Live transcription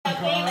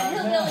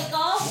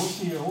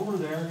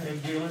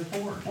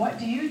What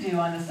do you do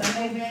on the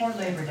Sunday before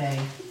Labor Day?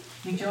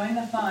 You join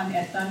the fun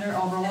at Thunder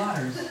Over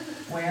Waters.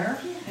 Where?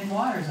 In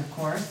Waters, of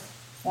course.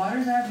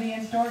 Waters RV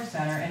and Storage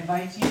Center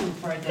invites you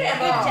for a day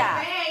off.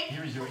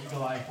 Here's your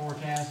Eagle Eye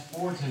forecast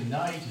for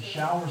tonight.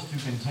 Showers to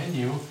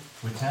continue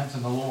with temps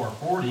in the lower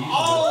 40s. Between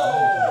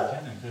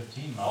 10 and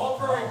 15 miles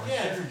per hour.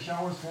 Scattered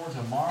showers for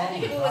tomorrow. I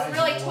think if it was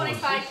really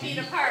 25 feet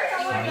apart,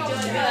 you would be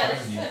doing good.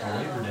 For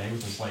Labor Day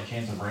with a slight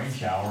chance of rain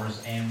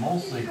showers and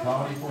mostly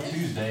cloudy for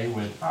Tuesday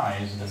with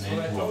highs in the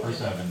mid to upper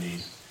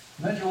 70s.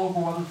 That's your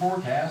local weather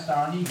forecast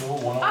on Eagle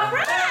 101. All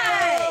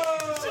right!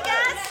 She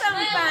got some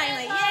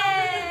finally.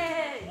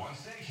 Yay! One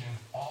station,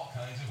 all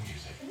kinds of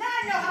music. Now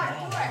I know how to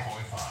do it.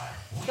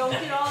 101.5. Don't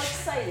get all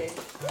excited.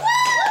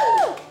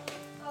 Woo!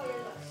 Oh, you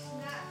look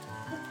snap.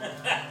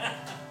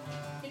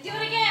 You do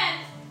it again.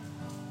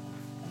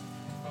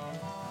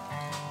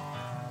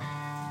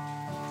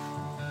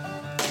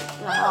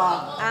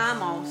 Oh,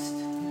 almost.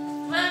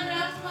 Come on,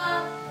 Grandpa.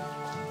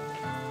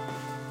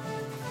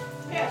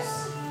 Yes.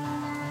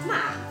 Come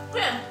on.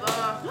 Grandpa.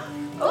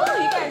 Oh,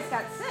 you guys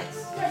got 6.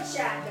 Good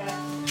shot, Dad.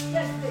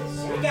 That's a good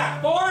shot. We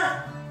got 4.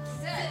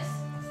 6.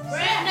 We're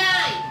at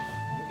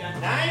 9. We got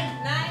 9.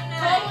 9,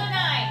 9. Total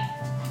 9.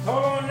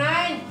 Total of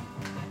 9.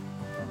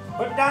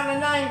 Put down the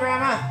 9,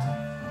 Grandma.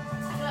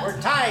 We're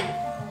tied.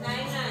 9,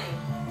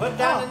 9. Put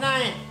down the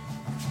 9.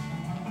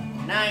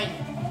 9.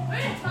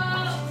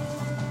 Grandpa.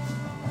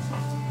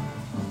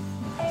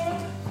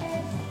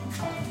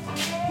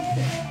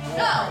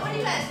 No, what do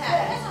you guys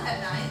have? You guys don't have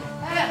 9.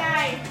 I got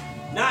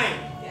 9. 9.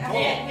 Yeah,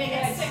 we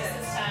got 6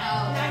 this time.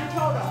 Oh. 9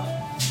 total.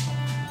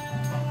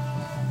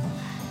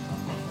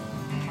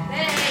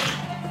 Hey.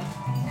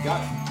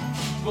 Got.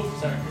 Oops,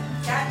 sorry.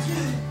 Got 2.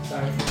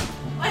 Sorry.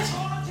 What?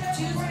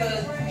 2's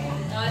good.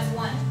 No, it's 1.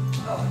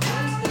 Oh,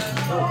 2's good.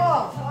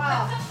 Oh,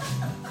 wow.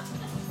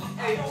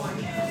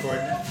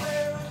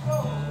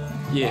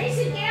 Yeah.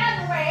 Casey, get out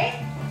of the way.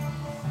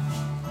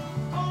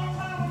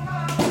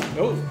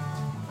 Oh.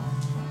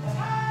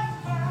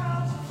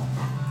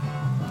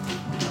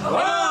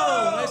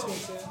 Whoa! Nice one,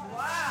 Sam.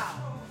 Wow.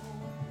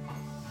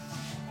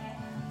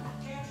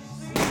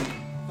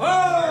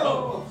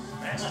 Whoa!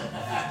 Excuse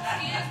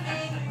me.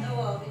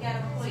 Oh, we got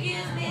to pull.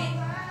 Excuse me.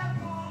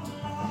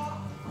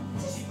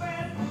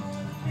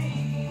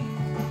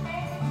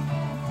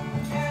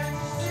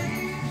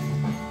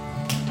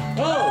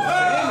 Oh,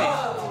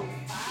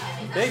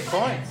 Sammy. Big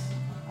points.